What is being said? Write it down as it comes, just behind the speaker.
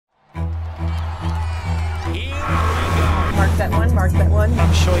that one, mark that one.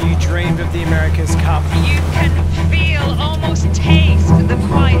 I'm sure you dreamed of the America's Cup. You can feel, almost taste the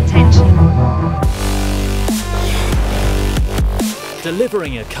quiet tension.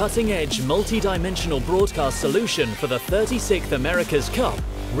 Delivering a cutting-edge, multi-dimensional broadcast solution for the 36th America's Cup,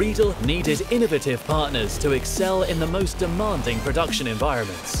 Riedel needed innovative partners to excel in the most demanding production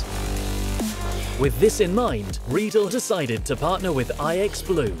environments. With this in mind, Riedel decided to partner with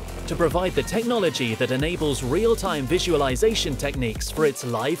iXblue to provide the technology that enables real-time visualization techniques for its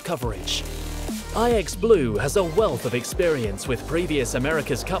live coverage. iXblue has a wealth of experience with previous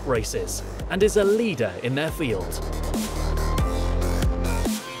America's Cup races and is a leader in their field.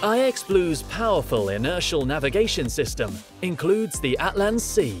 iXblue's powerful inertial navigation system includes the Atlans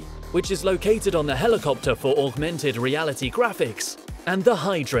C, which is located on the helicopter for augmented reality graphics, and the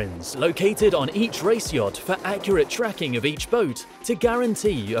Hydrins, located on each race yacht for accurate tracking of each boat to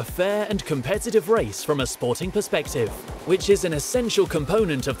guarantee a fair and competitive race from a sporting perspective, which is an essential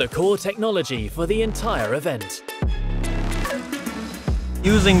component of the core technology for the entire event.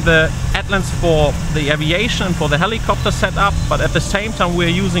 Using the Atlans for the aviation, for the helicopter setup, but at the same time we're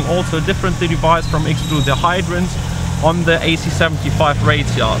using also a different device from iXblue, the Hydrins, on the AC-75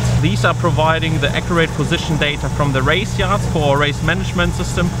 race yachts. These are providing the accurate position data from the race yachts for our race management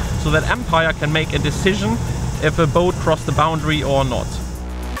system, so that Empire can make a decision if a boat crossed the boundary or not.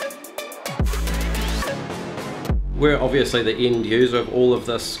 We're obviously the end user of all of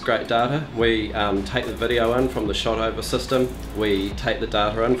this great data. We take the video in from the shot over system. We take the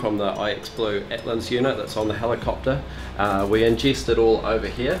data in from the iXblue Atlans unit that's on the helicopter. We ingest it all over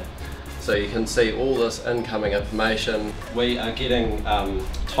here. So you can see all this incoming information. We are getting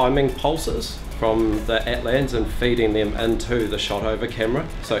timing pulses from the Atlans and feeding them into the shot over camera.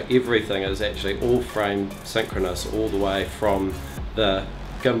 So everything is actually all frame synchronous all the way from the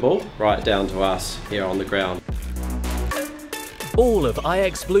gimbal right down to us here on the ground. All of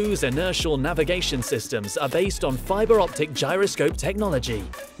iXblue's inertial navigation systems are based on fiber optic gyroscope technology,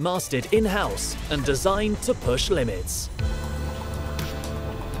 mastered in-house and designed to push limits.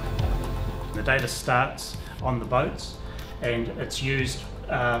 The data starts on the boats and it's used,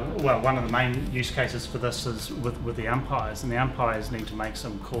 well, one of the main use cases for this is with the umpires, and the umpires need to make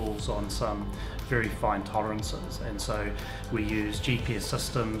some calls on some very fine tolerances, and so we use GPS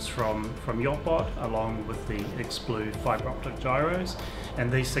systems from Yachtbot along with the iXblue fiber optic gyros,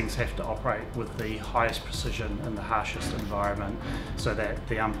 and these things have to operate with the highest precision in the harshest environment so that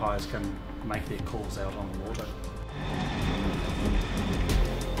the umpires can make their calls out on the water.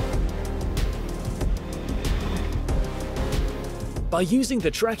 By using the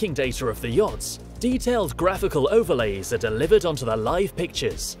tracking data of the yachts, detailed graphical overlays are delivered onto the live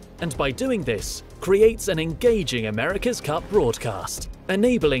pictures, and by doing this, creates an engaging America's Cup broadcast,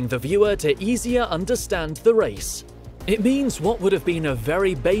 enabling the viewer to easier understand the race. It means what would have been a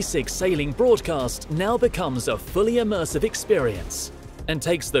very basic sailing broadcast now becomes a fully immersive experience, and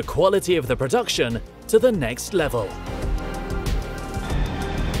takes the quality of the production to the next level.